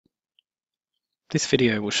This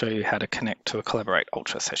video will show you how to connect to a Collaborate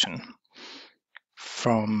Ultra session.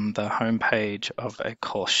 From the homepage of a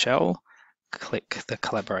course shell, click the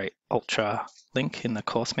Collaborate Ultra link in the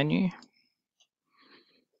course menu.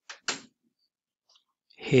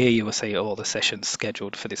 Here you will see all the sessions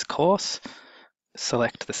scheduled for this course.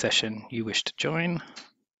 Select the session you wish to join.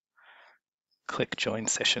 Click Join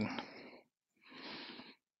Session.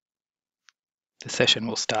 The session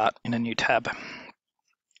will start in a new tab.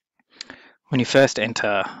 When you first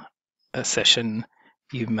enter a session,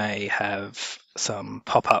 you may have some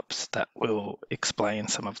pop-ups that will explain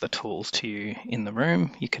some of the tools to you in the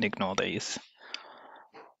room. You can ignore these.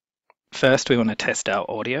 First, we want to test our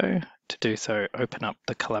audio. To do so, open up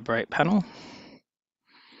the Collaborate panel.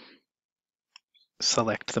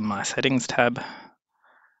 Select the My Settings tab.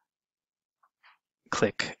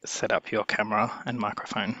 Click Set up your camera and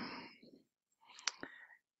microphone.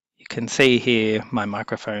 You can see here my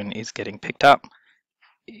microphone is getting picked up.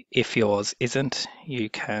 If yours isn't, you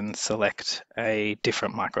can select a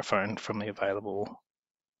different microphone from the available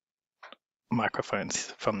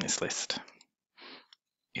microphones from this list.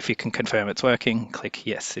 If you can confirm it's working, click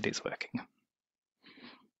Yes, it is working.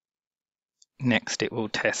 Next, it will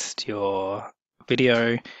test your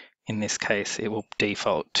video. In this case, it will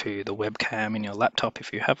default to the webcam in your laptop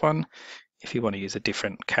if you have one. If you want to use a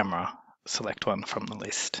different camera, select one from the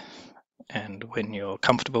list. And when you're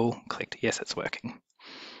comfortable, click Yes, it's working.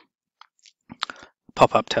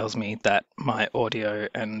 Pop-up tells me that my audio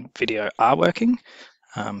and video are working,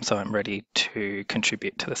 so I'm ready to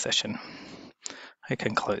contribute to the session. I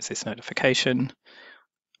can close this notification.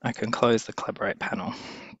 I can close the Collaborate panel.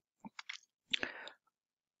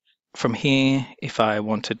 From here, if I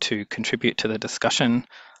wanted to contribute to the discussion,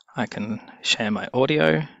 I can share my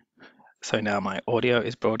audio. So now my audio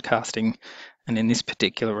is broadcasting, and in this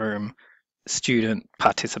particular room, student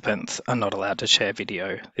participants are not allowed to share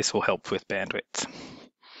video. This will help with bandwidth.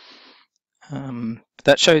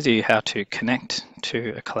 That shows you how to connect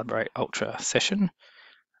to a Collaborate Ultra session.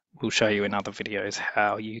 We'll show you in other videos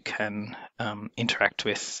how you can interact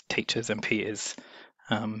with teachers and peers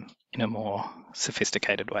in a more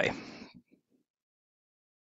sophisticated way.